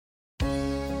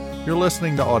You're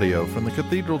listening to audio from the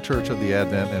Cathedral Church of the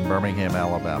Advent in Birmingham,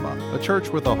 Alabama, a church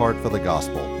with a heart for the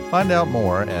gospel. Find out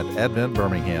more at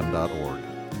adventbirmingham.org.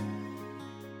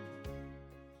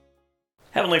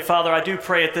 Heavenly Father, I do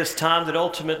pray at this time that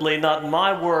ultimately not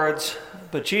my words,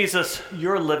 but Jesus,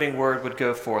 your living word would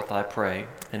go forth, I pray.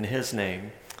 In his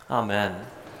name, amen.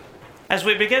 As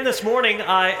we begin this morning,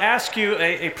 I ask you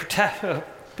a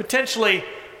potentially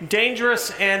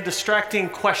dangerous and distracting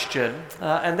question,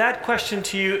 and that question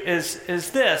to you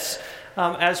is this,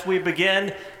 as we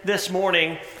begin this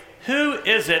morning: who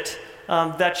is it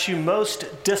that you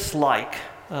most dislike?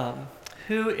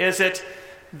 Who is it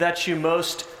that you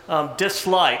most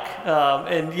dislike?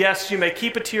 And yes, you may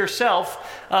keep it to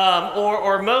yourself,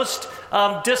 or most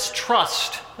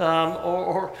distrust,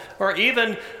 or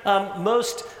even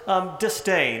most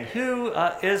disdain. Who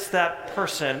is that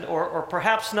person, or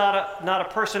perhaps not a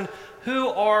person? Who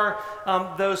are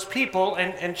those people?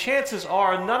 And chances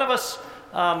are none of us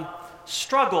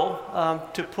struggle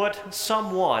to put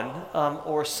someone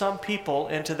or some people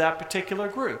into that particular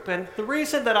group. And the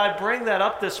reason that I bring that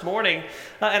up this morning,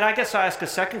 and I guess I ask a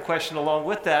second question along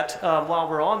with that while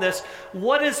we're on this: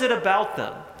 what is it about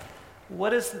them?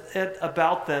 What is it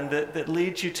about them that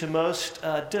leads you to most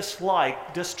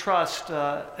dislike, distrust,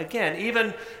 again,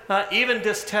 even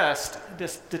detest?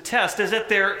 Is it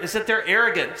their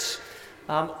arrogance,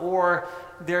 or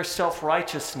their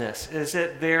self-righteousness? Is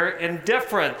it their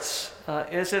indifference?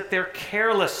 Is it their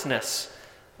carelessness,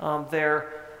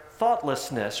 their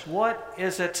thoughtlessness? What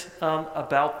is it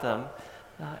about them?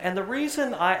 And the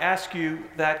reason I ask you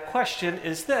that question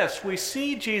is this: we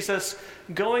see Jesus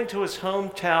going to his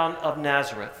hometown of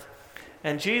Nazareth.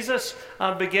 And Jesus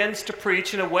begins to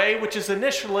preach in a way which is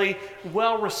initially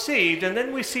well received, and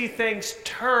then we see things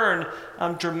turn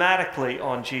dramatically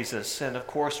on Jesus. And of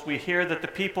course, we hear that the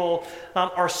people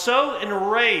are so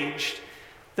enraged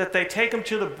that they take him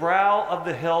to the brow of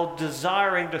the hill,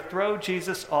 desiring to throw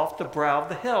Jesus off the brow of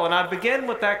the hill. And I begin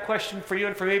with that question for you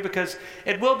and for me because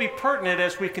it will be pertinent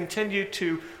as we continue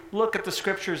to look at the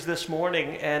scriptures this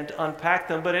morning and unpack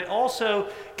them, but it also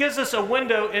gives us a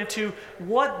window into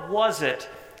what was it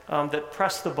that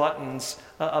pressed the buttons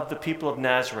of the people of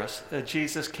Nazareth.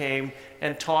 Jesus came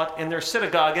and taught in their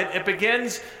synagogue. It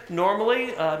begins normally,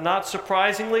 not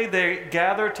surprisingly, they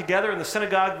gather together in the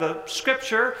synagogue. The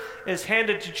scripture is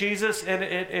handed to Jesus, and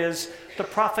it is the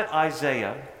prophet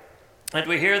Isaiah. And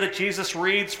we hear that Jesus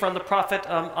reads from the prophet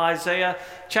Isaiah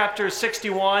chapter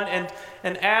 61 and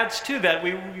adds to that.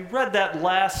 We read that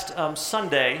last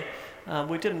Sunday.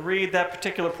 We didn't read that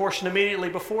particular portion immediately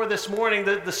before this morning.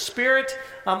 The Spirit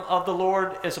of the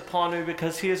Lord is upon me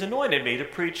because he has anointed me to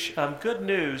preach good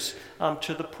news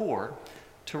to the poor,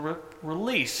 to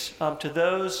release to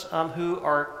those who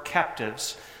are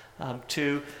captives,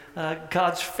 to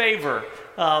God's favor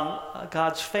upon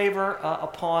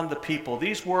the people.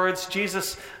 These words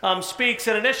Jesus speaks,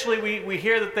 and initially we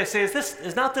hear that they say,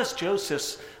 is not this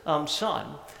Joseph's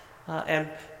son? And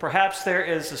perhaps there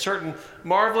is a certain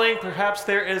marveling, perhaps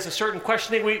there is a certain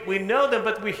questioning. We know them,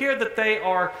 but we hear that they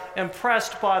are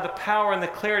impressed by the power and the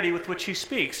clarity with which he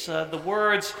speaks. The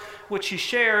words which he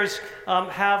shares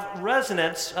have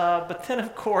resonance, but then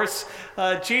of course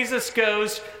Jesus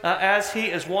goes as he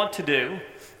is wont to do,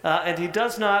 and he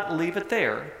does not leave it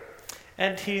there.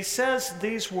 And he says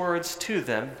these words to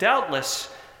them: doubtless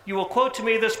you will quote to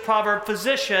me this proverb,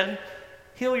 "Physician,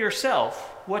 heal yourself.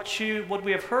 What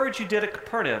we have heard you did at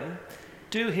Capernaum,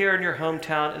 do here in your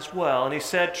hometown as well." And he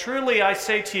said, "Truly I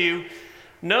say to you,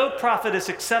 no prophet is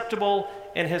acceptable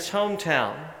in his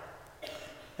hometown."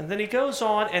 And then he goes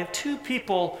on, and two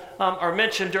people are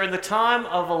mentioned during the time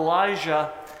of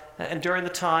Elijah and during the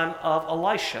time of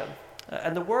Elisha.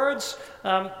 And the words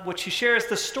which he shares,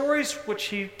 the stories which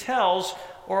he tells,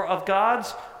 are of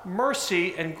God's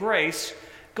mercy and grace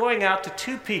going out to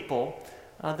two people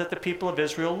that the people of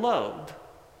Israel loathed.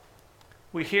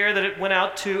 We hear that it went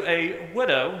out to a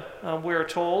widow, we are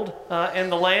told, in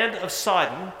the land of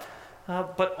Sidon,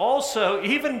 but also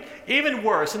even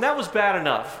worse, and that was bad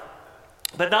enough.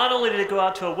 But not only did it go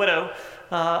out to a widow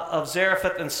of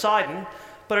Zarephath and Sidon,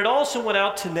 but it also went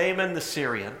out to Naaman the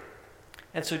Syrian.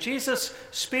 And so Jesus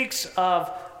speaks of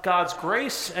God's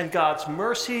grace and God's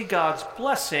mercy, God's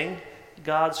blessing,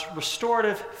 God's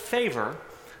restorative favor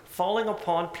falling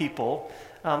upon people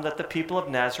that the people of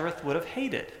Nazareth would have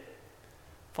hated,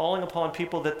 falling upon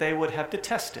people that they would have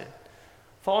detested,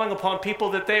 falling upon people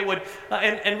that they would,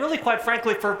 and really quite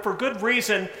frankly, for good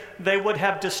reason, they would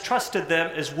have distrusted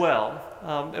them as well.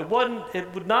 It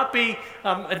would not be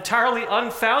entirely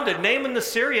unfounded. Naaman the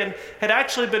Syrian had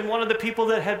actually been one of the people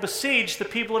that had besieged the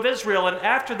people of Israel, and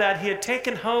after that he had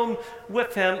taken home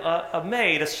with him a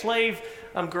maid, a slave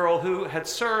girl who had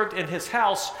served in his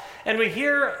house. And we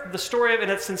hear the story of,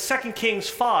 and it's in 2 Kings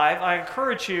 5. I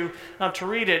encourage you to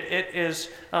read it. It is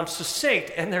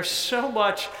succinct, and there's so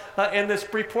much in this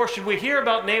brief portion. We hear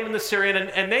about Naaman the Syrian,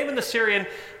 and Naaman the Syrian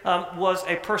was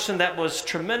a person that was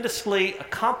tremendously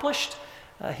accomplished.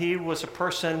 He was a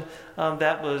person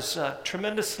that was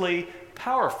tremendously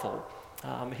powerful.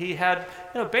 He had,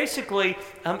 basically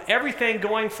everything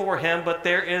going for him, but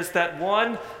there is that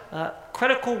one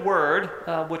critical word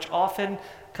which often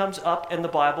comes up in the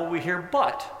Bible. We hear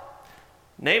 "but."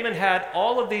 Naaman had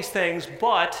all of these things,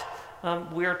 but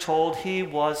we are told he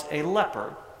was a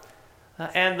leper.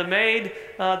 And the maid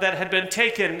that had been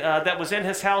taken, that was in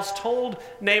his house, told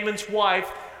Naaman's wife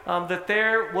that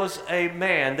there was a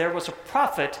man, there was a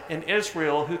prophet in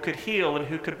Israel who could heal and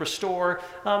who could restore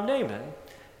Naaman.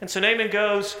 And so Naaman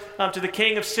goes to the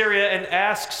king of Syria and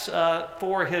asks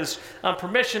for his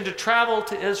permission to travel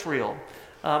to Israel.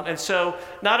 And so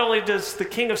not only does the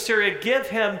king of Syria give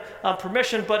him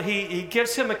permission, but he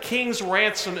gives him a king's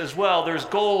ransom as well. There's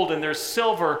gold and there's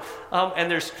silver and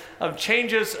there's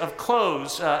changes of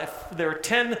clothes. There are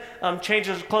 10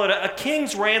 changes of clothes, a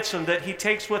king's ransom that he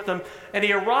takes with him. And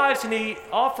he arrives and he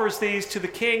offers these to the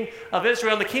king of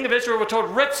Israel. And the king of Israel, we're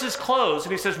told, rips his clothes.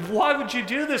 And he says, "Why would you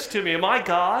do this to me? Am I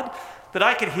God? That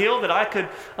I could heal, that I could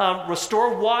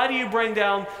restore? Why do you bring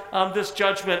down this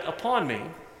judgment upon me?"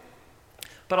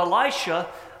 But Elisha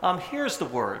hears the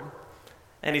word,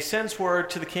 and he sends word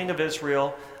to the king of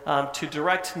Israel to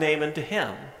direct Naaman to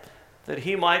him, that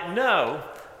he might know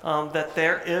that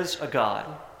there is a God,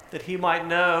 that he might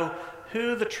know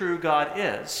who the true God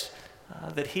is,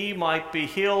 that he might be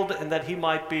healed and that he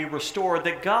might be restored,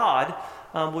 that God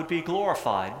would be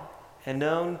glorified and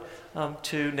known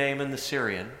to Naaman the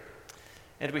Syrian.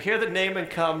 And we hear that Naaman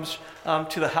comes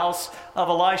to the house of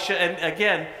Elisha, and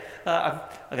again, I'm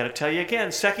going to tell you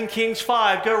again, 2 Kings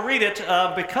 5, go read it,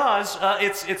 because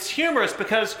it's humorous,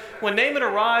 because when Naaman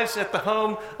arrives at the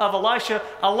home of Elisha,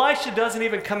 Elisha doesn't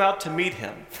even come out to meet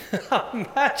him.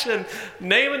 Imagine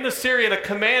Naaman the Syrian, a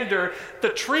commander, the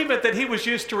treatment that he was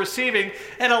used to receiving,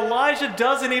 and Elijah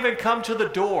doesn't even come to the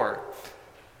door.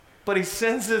 But he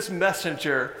sends this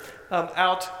messenger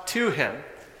out to him.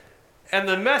 And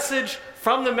the message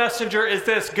from the messenger is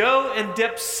this: go and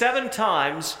dip 7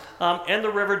 times in the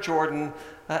river Jordan,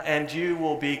 and you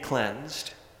will be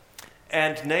cleansed.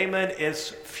 And Naaman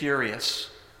is furious.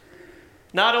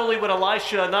 Not only would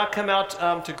Elisha not come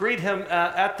out to greet him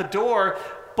at the door,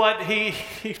 but he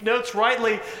notes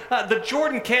rightly, the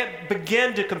Jordan can't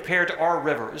begin to compare to our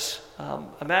rivers.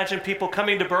 Imagine people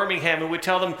coming to Birmingham and we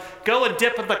tell them, go and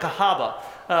dip in the Cahaba.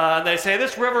 And they say,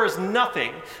 this river is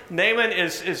nothing. Naaman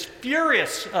is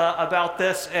furious about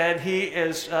this, and he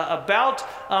is about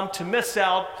to miss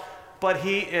out, but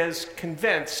he is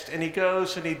convinced, and he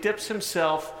goes and he dips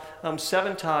himself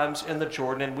 7 times in the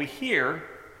Jordan, and we hear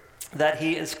that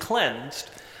he is cleansed.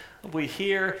 We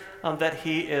hear that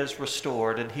he is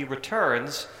restored, and he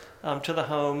returns to the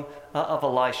home of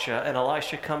Elisha, and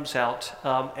Elisha comes out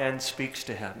and speaks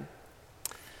to him.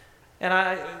 And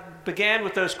I began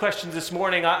with those questions this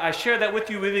morning. I share that with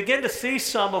you. We begin to see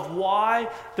some of why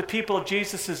the people of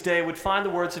Jesus' day would find the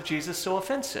words of Jesus so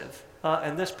offensive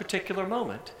in this particular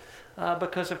moment.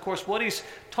 Because, of course, what he's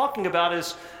talking about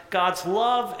is God's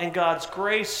love and God's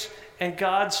grace and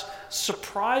God's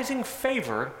surprising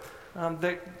favor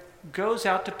that goes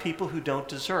out to people who don't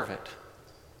deserve it.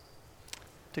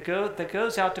 That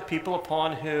goes out to people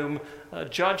upon whom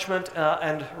judgment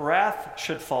and wrath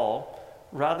should fall,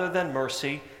 rather than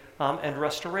mercy and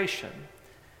restoration.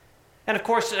 And of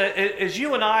course, as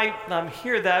you and I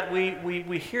hear that,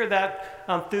 we hear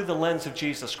that through the lens of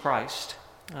Jesus Christ.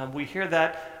 We hear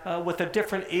that with a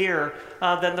different ear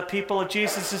than the people of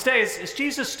Jesus' days. As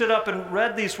Jesus stood up and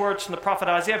read these words from the prophet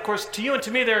Isaiah, of course, to you and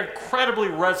to me, they're incredibly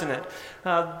resonant.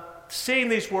 Seeing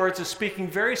these words is speaking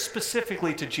very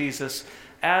specifically to Jesus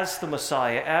as the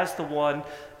Messiah, as the one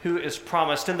who is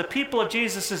promised. And the people of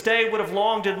Jesus' day would have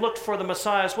longed and looked for the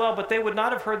Messiah as well, but they wouldn't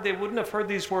have heard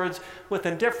these words with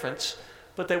indifference,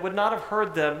 but they would not have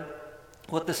heard them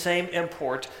with the same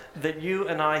import that you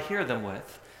and I hear them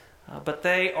with. But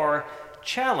they are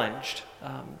challenged.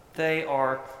 They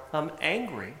are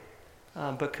angry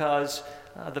because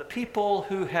the people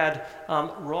who had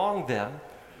wronged them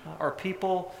are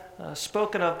people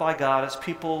spoken of by God as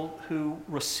people who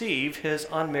receive his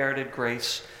unmerited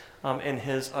grace in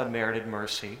his unmerited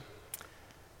mercy.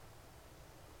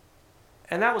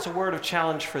 And that was a word of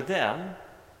challenge for them,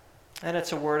 And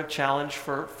it's a word of challenge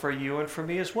for you and for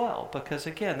me as well, because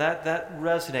again, that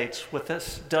resonates with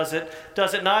us, does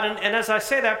it not? And as I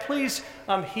say that, please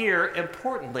hear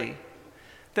importantly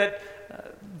that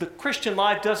the Christian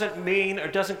life doesn't mean or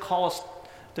doesn't call us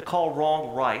to call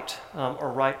wrong right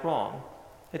or right wrong.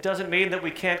 It doesn't mean that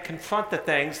we can't confront the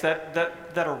things that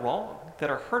are wrong, that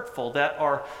are hurtful, that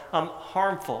are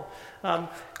harmful.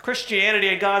 Christianity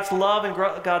and God's love and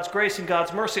God's grace and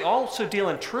God's mercy also deal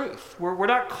in truth. We're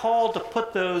not called to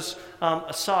put those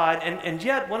aside. And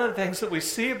yet, one of the things that we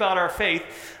see about our faith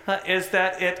is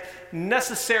that it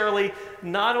necessarily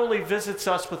not only visits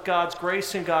us with God's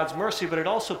grace and God's mercy, but it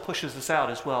also pushes us out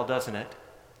as well, doesn't it?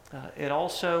 It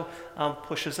also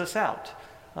pushes us out.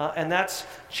 And that's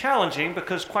challenging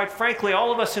because, quite frankly,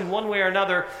 all of us in one way or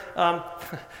another,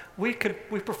 we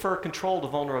prefer control to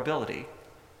vulnerability.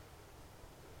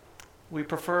 We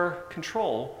prefer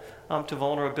control to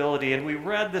vulnerability. And we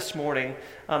read this morning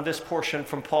this portion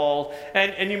from Paul.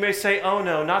 And you may say, oh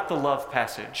no, not the love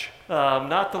passage.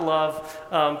 Not the love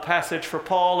passage for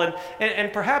Paul.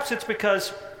 And perhaps it's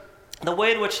because the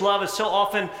way in which love is so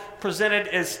often presented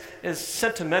is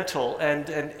sentimental and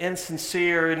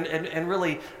insincere and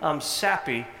really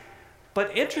sappy.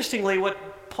 But interestingly,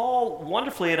 what Paul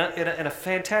wonderfully, in a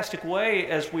fantastic way,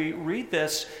 as we read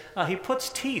this, he puts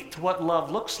teeth to what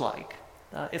love looks like.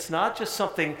 It's not just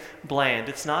something bland.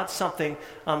 It's not something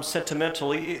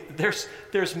sentimental.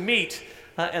 There's meat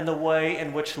in the way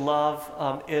in which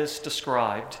love is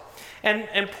described. And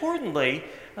importantly,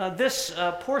 this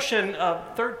portion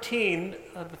of 13,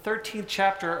 the 13th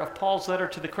chapter of Paul's letter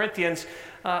to the Corinthians,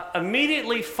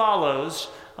 immediately follows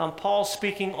Paul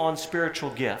speaking on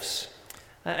spiritual gifts.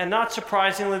 And not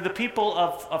surprisingly, the people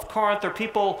of Corinth are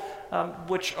people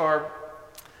which are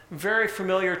very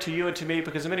familiar to you and to me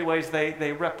because in many ways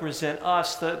they represent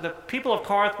us. The people of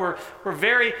Corinth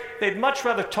they'd much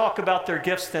rather talk about their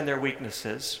gifts than their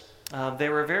weaknesses. They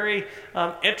were very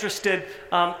interested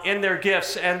in their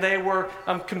gifts, and they were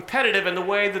competitive in the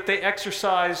way that they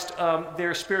exercised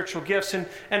their spiritual gifts.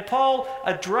 And Paul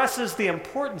addresses the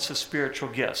importance of spiritual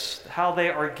gifts, how they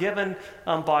are given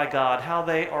by God, how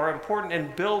they are important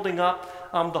in building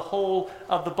up the whole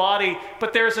of the body.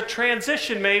 But there's a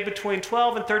transition made between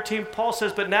 12 and 13. Paul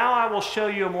says, but now I will show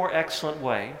you a more excellent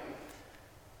way.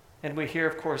 And we hear,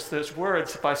 of course, those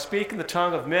words, if I speak in the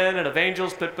tongue of men and of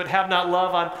angels, but have not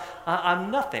love,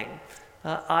 I'm nothing.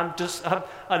 I'm just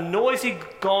a noisy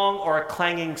gong or a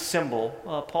clanging cymbal.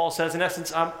 Paul says, in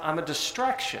essence, I'm a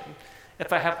distraction.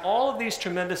 If I have all of these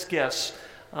tremendous gifts,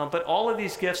 but all of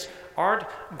these gifts aren't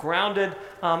grounded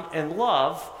in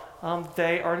love,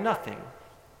 they are nothing.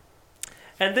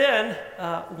 And then,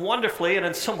 wonderfully, and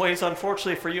in some ways,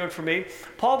 unfortunately for you and for me,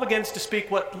 Paul begins to speak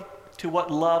to what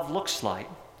love looks like.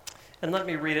 And let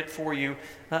me read it for you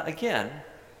again.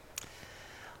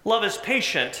 Love is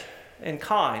patient and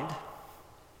kind.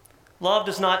 Love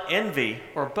does not envy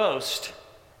or boast.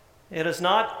 It is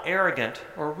not arrogant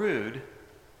or rude.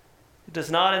 It does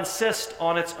not insist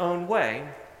on its own way.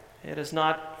 It is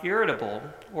not irritable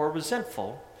or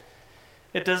resentful.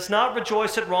 It does not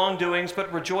rejoice at wrongdoings,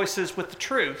 but rejoices with the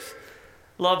truth.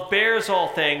 Love bears all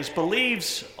things,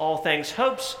 believes all things,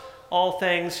 hopes all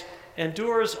things,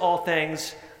 endures all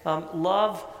things.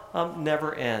 Love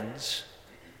never ends.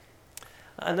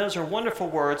 And those are wonderful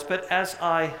words, but as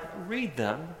I read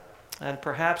them, and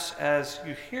perhaps as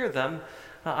you hear them,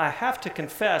 I have to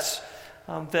confess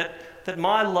that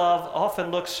my love often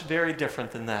looks very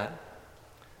different than that.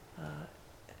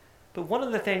 But one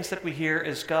of the things that we hear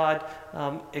is God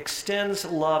extends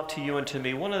love to you and to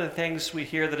me. One of the things we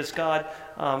hear that as God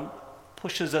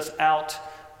pushes us out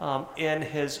in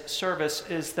his service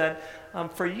is that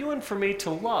for you and for me to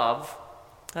love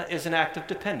is an act of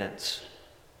dependence.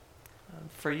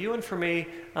 For you and for me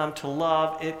to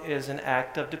love, it is an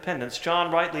act of dependence.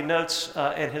 John rightly notes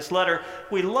in his letter,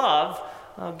 we love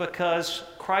because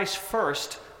Christ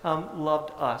first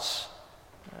loved us.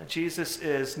 Jesus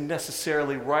is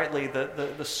necessarily, rightly,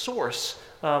 the source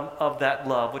of that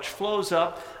love, which flows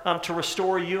up to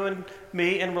restore you and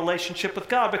me in relationship with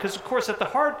God. Because, of course, at the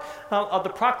heart of the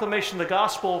proclamation of the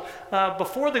gospel,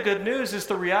 before the good news, is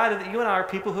the reality that you and I are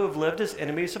people who have lived as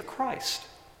enemies of Christ.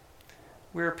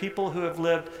 We're people who have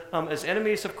lived as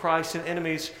enemies of Christ and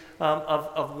enemies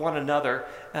of one another.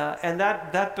 And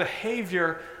that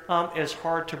behavior is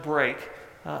hard to break.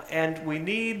 And we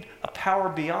need a power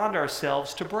beyond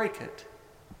ourselves to break it.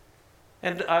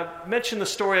 And I mentioned the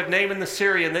story of Naaman the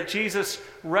Syrian that Jesus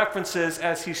references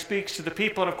as he speaks to the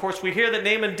people. And of course, we hear that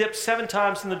Naaman dipped 7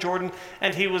 times in the Jordan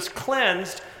and he was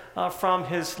cleansed from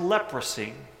his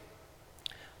leprosy.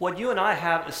 What you and I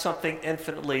have is something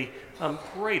infinitely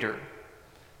greater.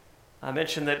 I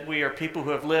mentioned that we are people who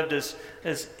have lived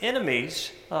as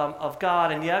enemies of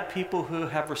God, and yet people who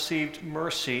have received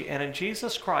mercy. And in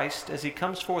Jesus Christ, as he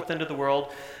comes forth into the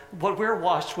world, what we're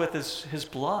washed with is his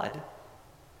blood.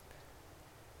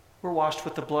 We're washed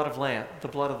with the blood of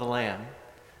the Lamb.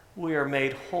 We are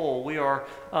made whole. We are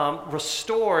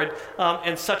restored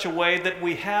in such a way that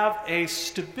we have a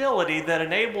stability that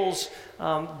enables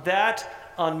that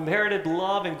unmerited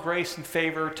love and grace and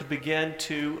favor to begin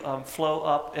to flow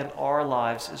up in our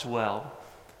lives as well.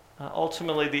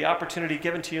 Ultimately, the opportunity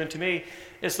given to you and to me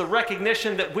is the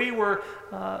recognition that we were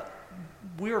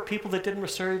people that didn't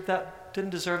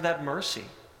deserve that mercy,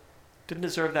 didn't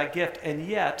deserve that gift, and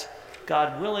yet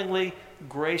God willingly,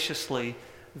 graciously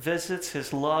visits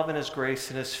his love and his grace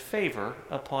and his favor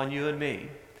upon you and me.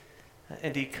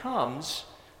 And he comes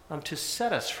to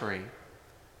set us free,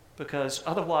 because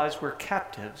otherwise we're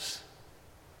captives.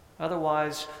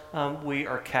 Otherwise we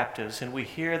are captives, and we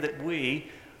hear that we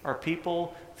are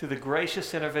people, through the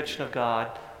gracious intervention of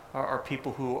God, are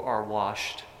people who are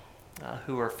washed,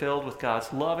 who are filled with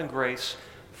God's love and grace,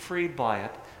 freed by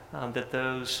it, that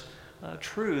those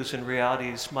truths and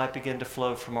realities might begin to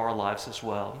flow from our lives as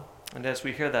well. And as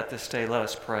we hear that this day, let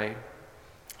us pray.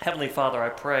 Heavenly Father, I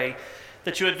pray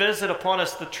that you would visit upon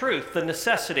us the truth, the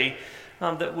necessity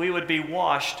that we would be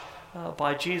washed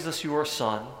by Jesus, your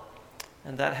Son,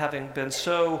 and that having been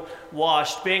so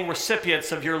washed, being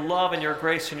recipients of your love and your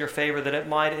grace and your favor, that it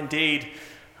might indeed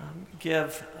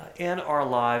give in our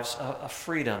lives a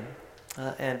freedom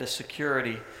and a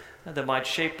security that might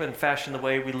shape and fashion the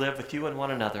way we live with you and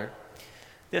one another.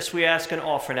 This we ask and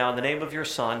offer now in the name of your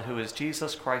Son, who is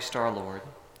Jesus Christ our Lord.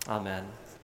 Amen.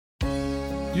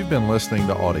 You've been listening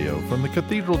to audio from the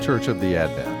Cathedral Church of the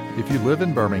Advent. If you live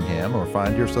in Birmingham or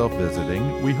find yourself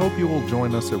visiting, we hope you will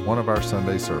join us at one of our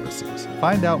Sunday services.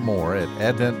 Find out more at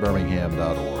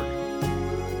adventbirmingham.org.